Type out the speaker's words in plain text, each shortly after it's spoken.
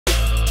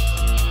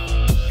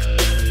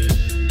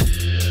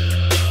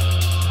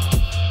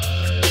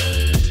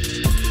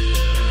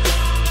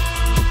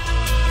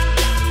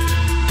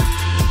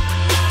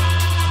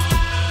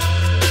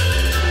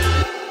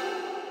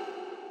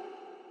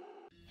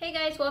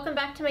welcome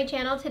back to my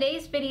channel.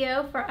 Today's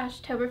video for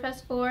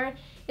ASHTOBERFEST 4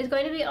 is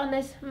going to be on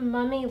this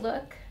mummy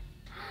look.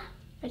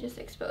 I just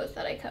exposed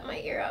that I cut my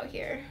ear out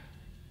here.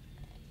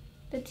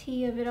 The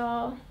tea of it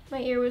all.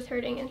 My ear was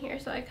hurting in here,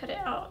 so I cut it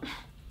out.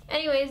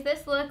 Anyways,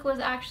 this look was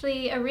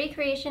actually a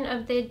recreation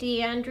of the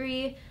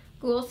Deandri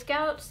Ghoul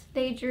Scouts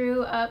they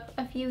drew up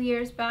a few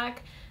years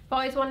back. I've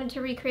always wanted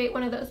to recreate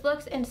one of those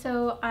looks, and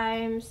so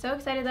I'm so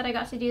excited that I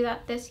got to do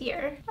that this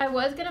year. I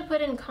was gonna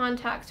put in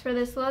contacts for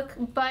this look,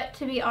 but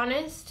to be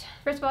honest,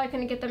 first of all, I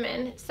couldn't get them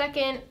in.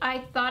 Second,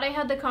 I thought I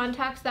had the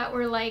contacts that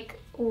were like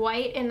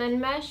white and then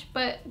mesh,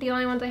 but the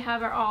only ones I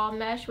have are all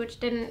mesh, which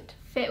didn't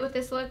fit with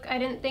this look, I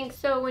didn't think.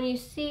 So when you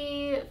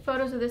see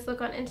photos of this look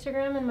on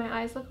Instagram and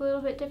my eyes look a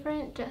little bit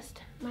different,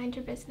 just mind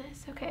your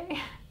business, okay?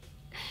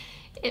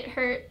 It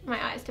hurt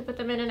my eyes to put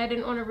them in and I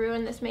didn't want to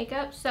ruin this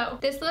makeup. So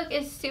this look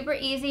is super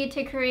easy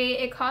to create.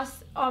 It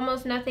costs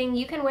almost nothing.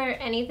 You can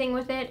wear anything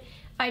with it.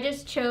 I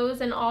just chose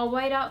an all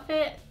white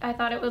outfit. I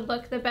thought it would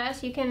look the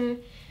best. You can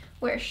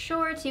wear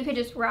shorts. You could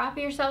just wrap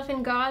yourself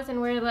in gauze and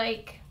wear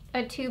like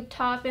a tube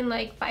top and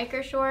like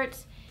biker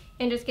shorts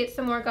and just get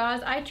some more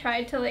gauze. I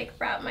tried to like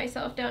wrap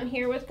myself down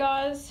here with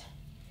gauze,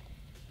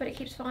 but it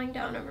keeps falling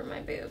down over my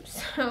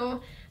boobs.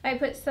 So I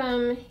put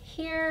some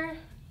here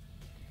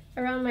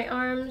around my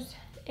arms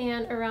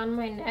and around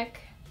my neck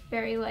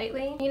very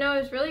lightly. You know, I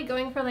was really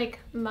going for like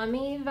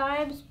mummy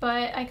vibes,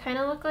 but I kind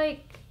of look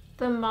like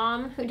the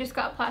mom who just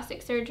got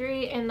plastic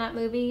surgery in that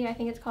movie. I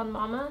think it's called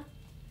Mama.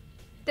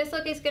 This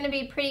look is going to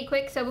be pretty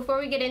quick, so before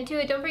we get into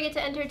it, don't forget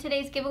to enter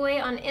today's giveaway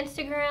on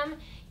Instagram.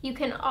 You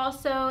can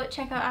also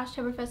check out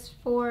ASHTOBERFEST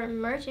 4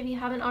 merch if you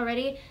haven't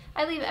already.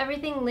 I leave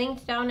everything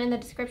linked down in the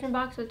description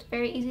box, so it's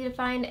very easy to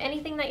find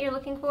anything that you're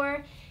looking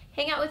for.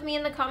 Hang out with me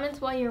in the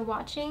comments while you're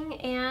watching,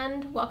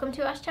 and welcome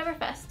to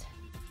ASHTOBERFEST.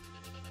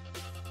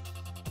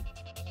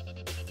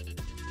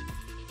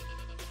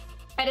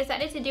 I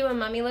decided to do a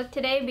mummy look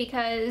today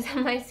because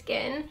my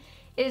skin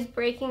is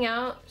breaking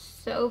out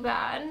so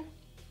bad.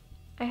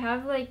 I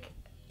have like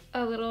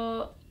a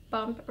little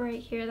bump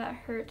right here that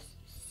hurts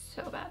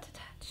so bad to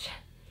touch.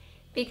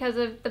 Because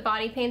of the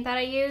body paint that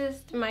I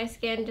used, my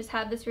skin just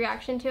had this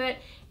reaction to it,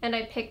 and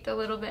I picked a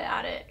little bit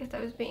at it because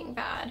I was being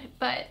bad.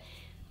 But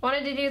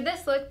wanted to do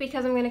this look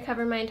because I'm going to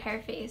cover my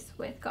entire face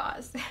with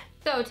gauze.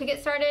 So to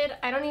get started,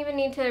 I don't even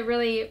need to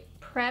really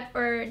prep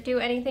or do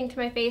anything to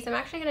my face. I'm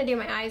actually going to do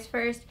my eyes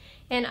first,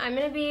 and I'm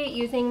going to be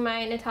using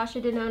my Natasha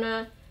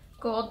Denona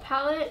Gold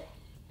palette.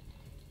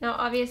 Now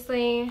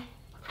obviously,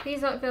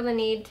 please don't feel the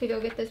need to go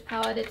get this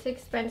palette. It's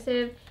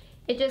expensive.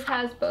 It just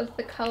has both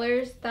the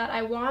colors that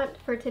I want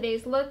for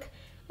today's look.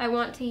 I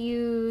want to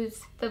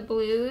use the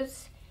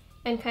blues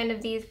and kind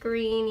of these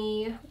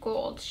greeny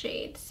gold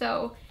shades.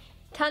 So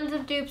tons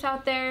of dupes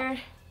out there.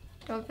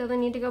 Don't feel the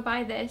need to go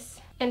buy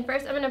this. And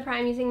first I'm going to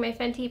prime using my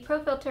Fenty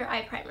Pro Filter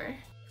Eye Primer.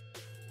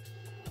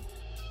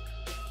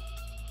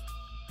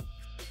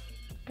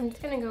 I'm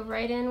just going to go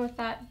right in with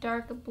that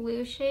dark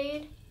blue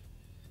shade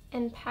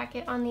and pack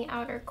it on the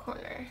outer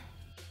corner.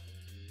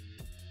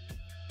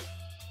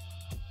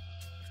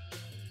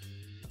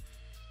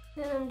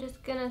 Then I'm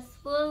just going to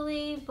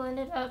slowly blend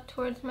it up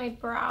towards my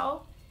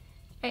brow.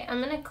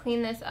 I'm going to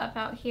clean this up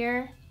out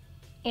here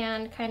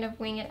and kind of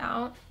wing it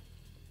out,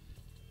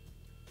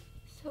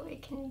 so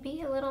it can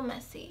be a little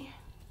messy.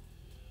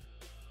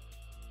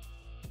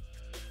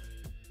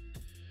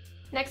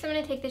 Next I'm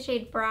going to take the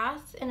shade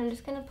Brass, and I'm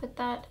just going to put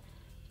that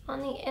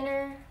on the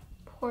inner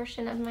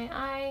portion of my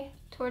eye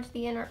towards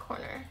the inner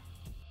corner.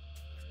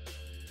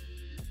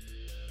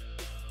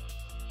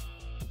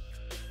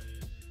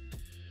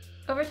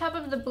 Over top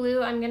of the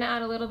blue, I'm going to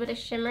add a little bit of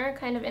shimmer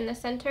kind of in the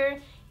center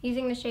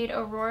using the shade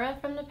Aurora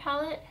from the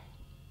palette,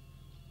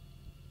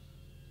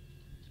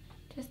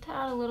 just to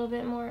add a little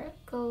bit more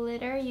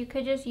glitter. You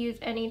could just use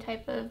any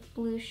type of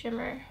blue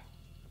shimmer.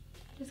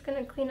 Just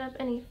gonna clean up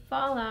any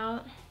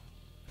fallout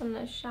from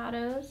those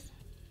shadows.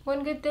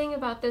 One good thing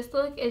about this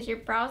look is your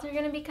brows are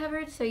gonna be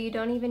covered, so you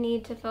don't even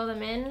need to fill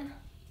them in.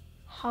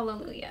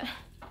 Hallelujah.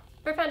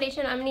 For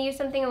foundation, I'm gonna use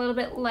something a little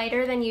bit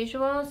lighter than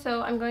usual,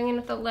 so I'm going in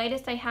with the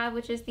lightest I have,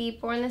 which is the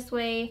Born This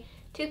Way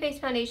Too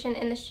Faced foundation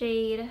in the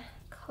shade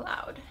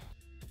Cloud.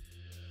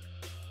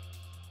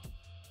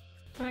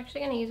 I'm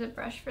actually going to use a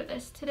brush for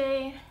this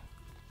today.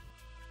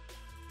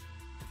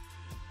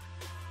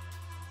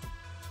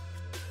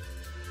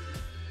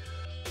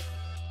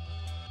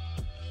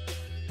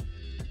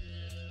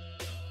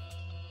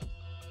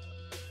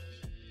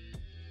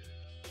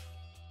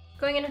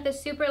 Going in with a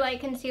super light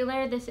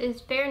concealer. This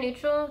is Fair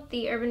Neutral,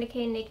 the Urban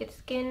Decay Naked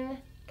Skin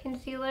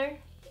Concealer.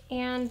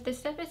 And this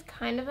step is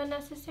kind of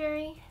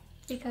unnecessary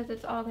because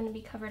it's all going to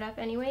be covered up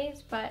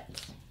anyways,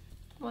 but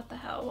what the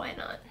hell, why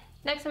not?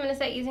 Next I'm going to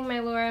set using my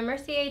Laura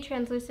Mercier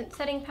Translucent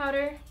Setting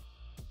Powder.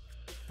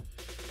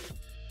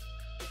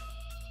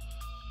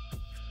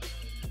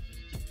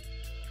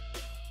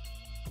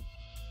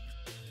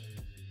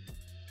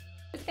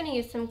 Just going to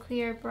use some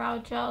clear brow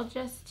gel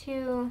just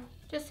to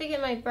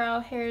get my brow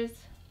hairs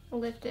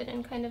lifted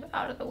and kind of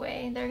out of the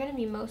way. They're going to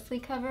be mostly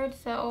covered,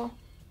 so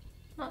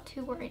not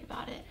too worried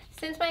about it.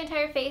 Since my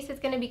entire face is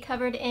going to be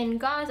covered in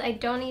gauze, I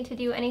don't need to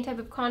do any type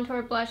of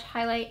contour, blush,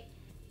 highlight,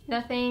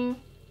 nothing.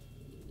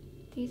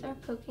 These are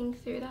poking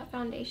through that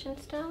foundation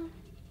still.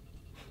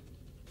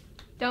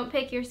 Don't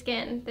pick your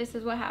skin. This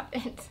is what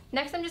happens.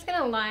 Next, I'm just going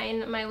to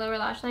line my lower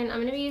lash line. I'm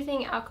going to be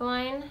using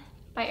Alkaline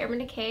by Urban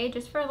Decay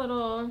just for a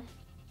little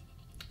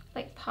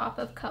like pop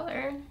of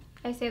color.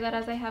 I say that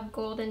as I have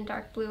gold and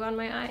dark blue on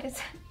my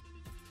eyes.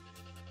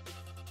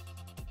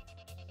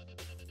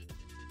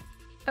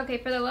 Okay,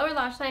 for the lower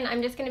lash line,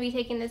 I'm just going to be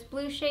taking this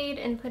blue shade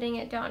and putting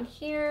it down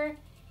here.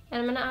 And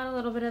I'm going to add a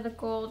little bit of the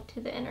gold to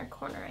the inner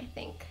corner, I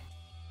think.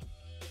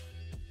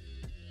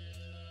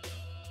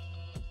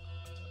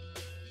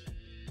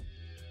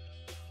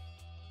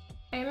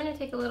 I'm going to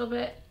take a little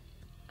bit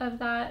of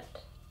that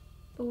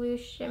blue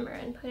shimmer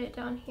and put it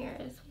down here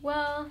as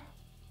well.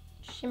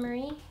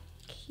 Shimmery,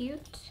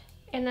 cute.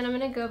 And then I'm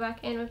going to go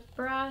back in with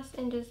Brass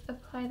and just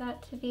apply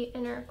that to the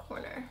inner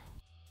corner.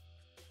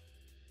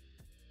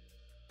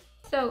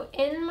 So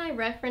in my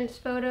reference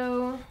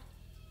photo,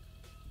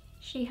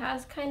 she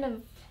has kind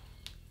of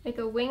like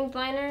a winged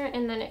liner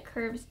and then it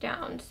curves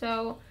down.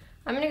 So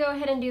I'm going to go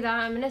ahead and do that.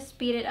 I'm going to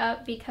speed it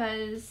up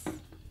because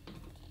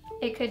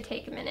it could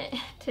take a minute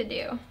to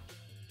do.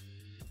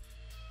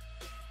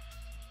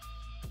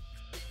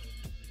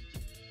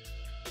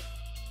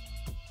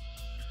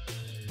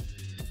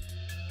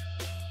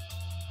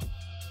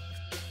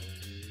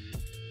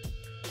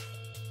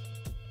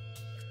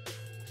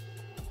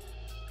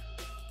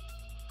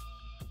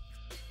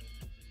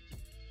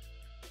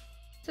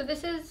 So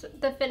this is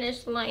the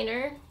finished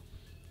liner.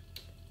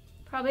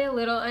 Probably a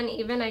little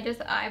uneven, I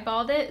just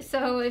eyeballed it.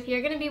 So if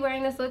you're gonna be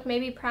wearing this look,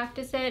 maybe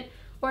practice it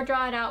or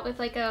draw it out with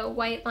like a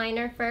white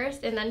liner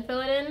first and then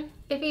fill it in.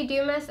 If you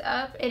do mess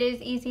up, it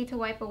is easy to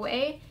wipe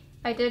away.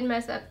 I did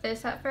mess up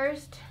this at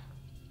first,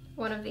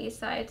 one of these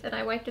sides, and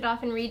I wiped it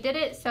off and redid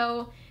it,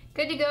 so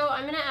good to go.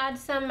 I'm gonna add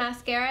some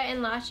mascara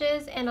and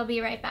lashes and I'll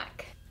be right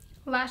back.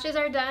 Lashes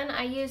are done.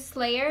 I use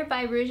Slayer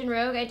by Rouge &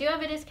 Rogue. I do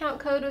have a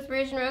discount code with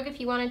Rouge & Rogue if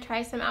you want to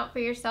try some out for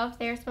yourself.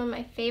 They're some of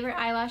my favorite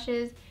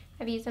eyelashes.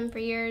 I've used them for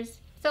years.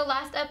 So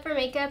last up for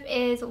makeup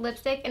is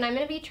lipstick, and I'm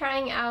going to be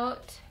trying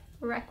out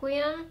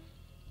Requiem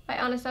by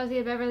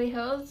Anastasia Beverly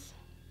Hills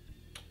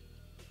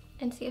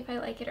and see if I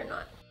like it or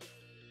not.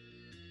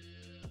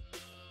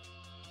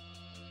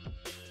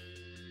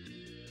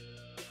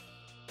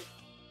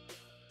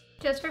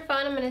 Just for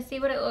fun, I'm going to see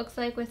what it looks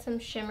like with some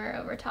shimmer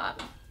over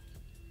top.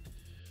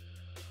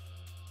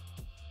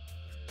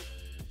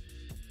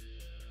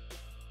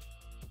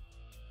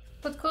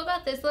 What's cool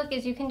about this look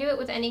is you can do it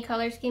with any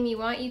color scheme you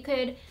want. You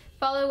could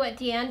follow what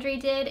Deandri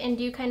did and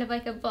do kind of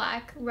like a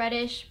black,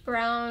 reddish,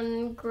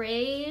 brown,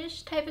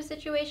 grayish type of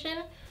situation.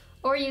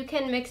 Or you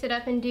can mix it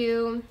up and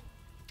do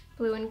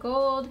blue and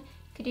gold. You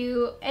could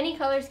do any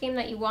color scheme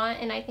that you want,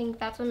 and I think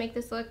that's what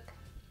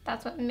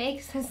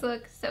makes this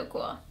look so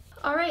cool.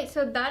 Alright,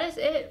 so that is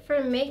it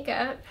for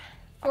makeup.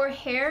 For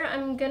hair,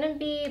 I'm gonna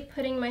be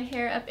putting my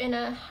hair up in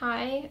a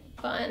high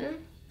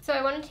bun. So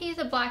I wanted to use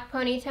a black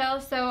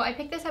ponytail, so I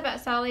picked this up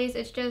at Sally's.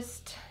 It's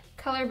just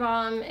Color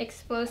Bomb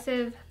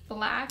Explosive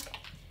Black.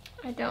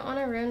 I don't want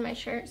to ruin my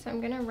shirt, so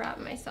I'm gonna wrap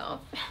myself.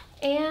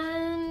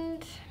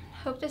 And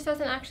hope this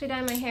doesn't actually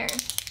dye my hair.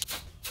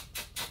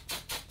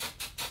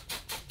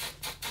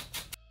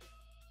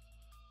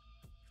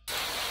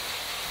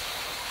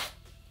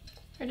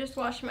 I just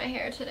washed my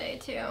hair today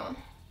too.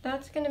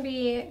 That's gonna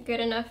be good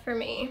enough for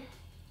me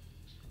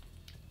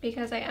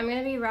because I am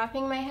gonna be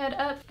wrapping my head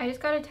up. I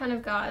just got a ton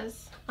of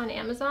gauze on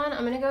Amazon.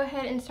 I'm gonna go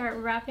ahead and start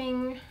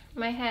wrapping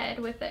my head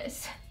with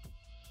this.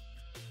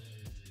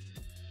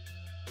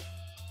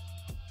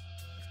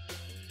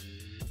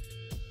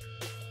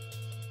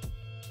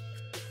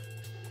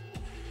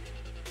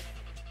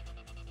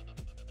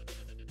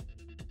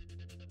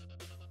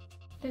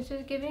 This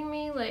is giving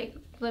me like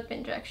lip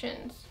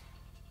injections.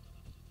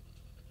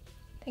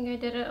 I think I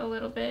did it a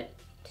little bit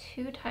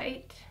too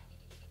tight.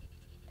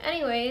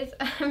 Anyways,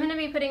 I'm gonna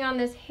be putting on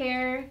this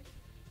hair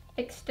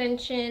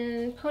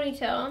extension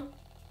ponytail.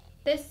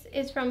 This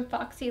is from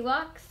Foxy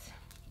Locks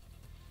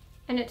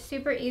and it's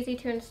super easy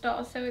to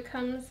install. So it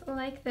comes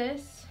like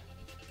this.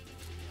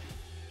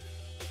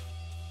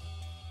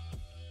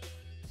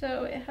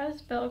 So it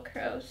has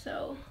Velcro,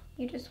 so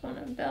you just want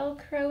to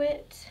Velcro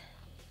it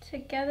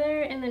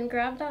together and then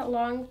grab that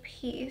long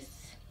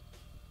piece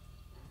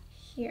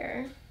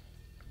here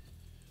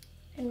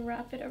and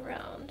wrap it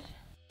around.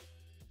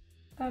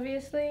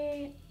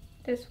 Obviously,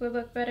 this would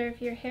look better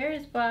if your hair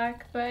is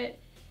black, but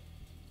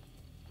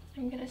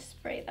I'm gonna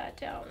spray that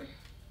down.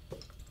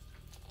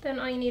 Then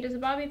all you need is a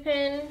bobby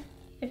pin.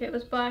 If it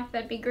was black,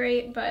 that'd be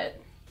great, but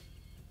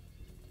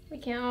we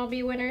can't all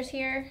be winners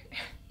here.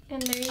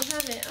 And there you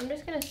have it. I'm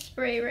just gonna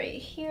spray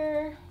right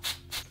here.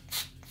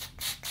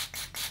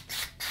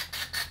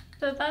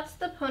 So that's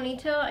the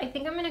ponytail. I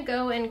think I'm gonna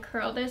go and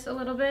curl this a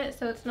little bit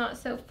so it's not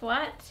so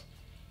flat.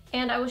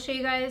 And I will show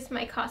you guys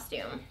my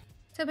costume.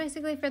 So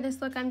basically for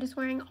this look, I'm just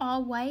wearing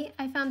all white.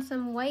 I found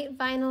some white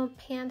vinyl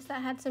pants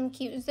that had some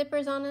cute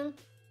zippers on them.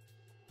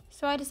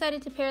 So I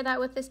decided to pair that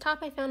with this top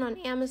I found on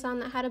Amazon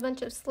that had a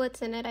bunch of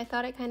slits in it. I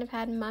thought it kind of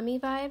had mummy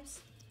vibes.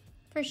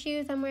 For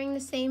shoes, I'm wearing the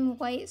same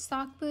white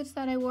sock boots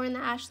that I wore in the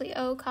Ashley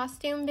O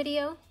costume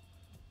video.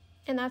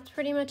 And that's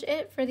pretty much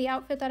it for the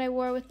outfit that I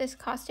wore with this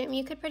costume.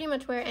 You could pretty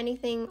much wear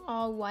anything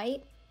all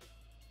white.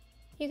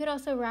 You could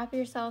also wrap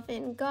yourself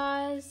in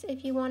gauze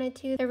if you wanted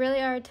to. There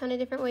really are a ton of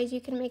different ways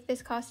you can make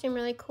this costume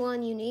really cool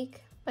and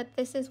unique, but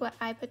this is what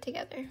I put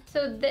together.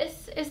 So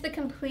this is the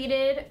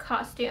completed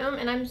costume,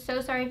 and I'm so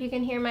sorry if you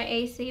can hear my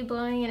AC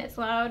blowing and it's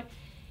loud.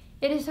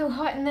 It is so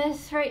hot in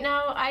this right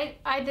now.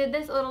 I did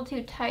this a little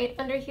too tight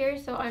under here,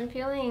 so I'm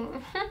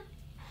feeling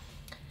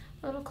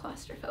a little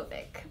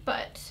claustrophobic.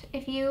 But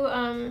if you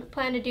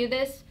plan to do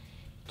this,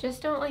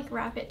 just don't like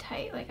wrap it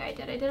tight like I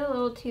did. I did a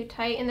little too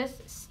tight, and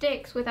this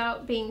sticks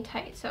without being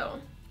tight, so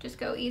just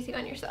go easy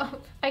on yourself.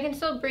 I can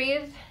still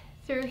breathe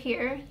through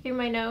here, through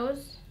my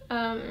nose.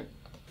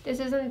 This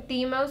isn't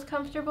the most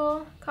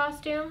comfortable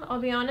costume, I'll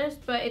be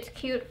honest, but it's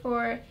cute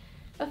for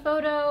a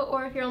photo,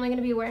 or if you're only going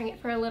to be wearing it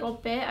for a little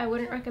bit. I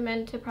wouldn't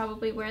recommend to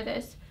probably wear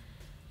this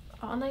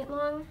all night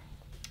long.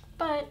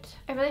 But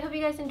I really hope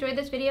you guys enjoyed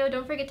this video.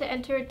 Don't forget to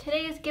enter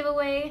today's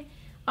giveaway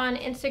on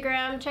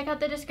Instagram. Check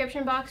out the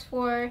description box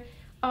for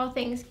all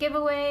things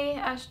giveaway.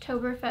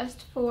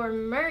 ASHTOBERFEST for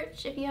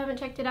merch. If you haven't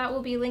checked it out,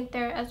 will be linked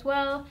there, as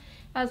well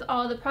as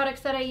all the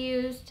products that I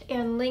used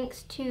and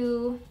links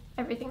to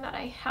everything that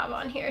I have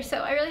on here. So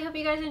I really hope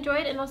you guys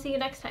enjoyed, and I'll see you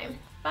next time.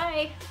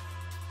 Bye!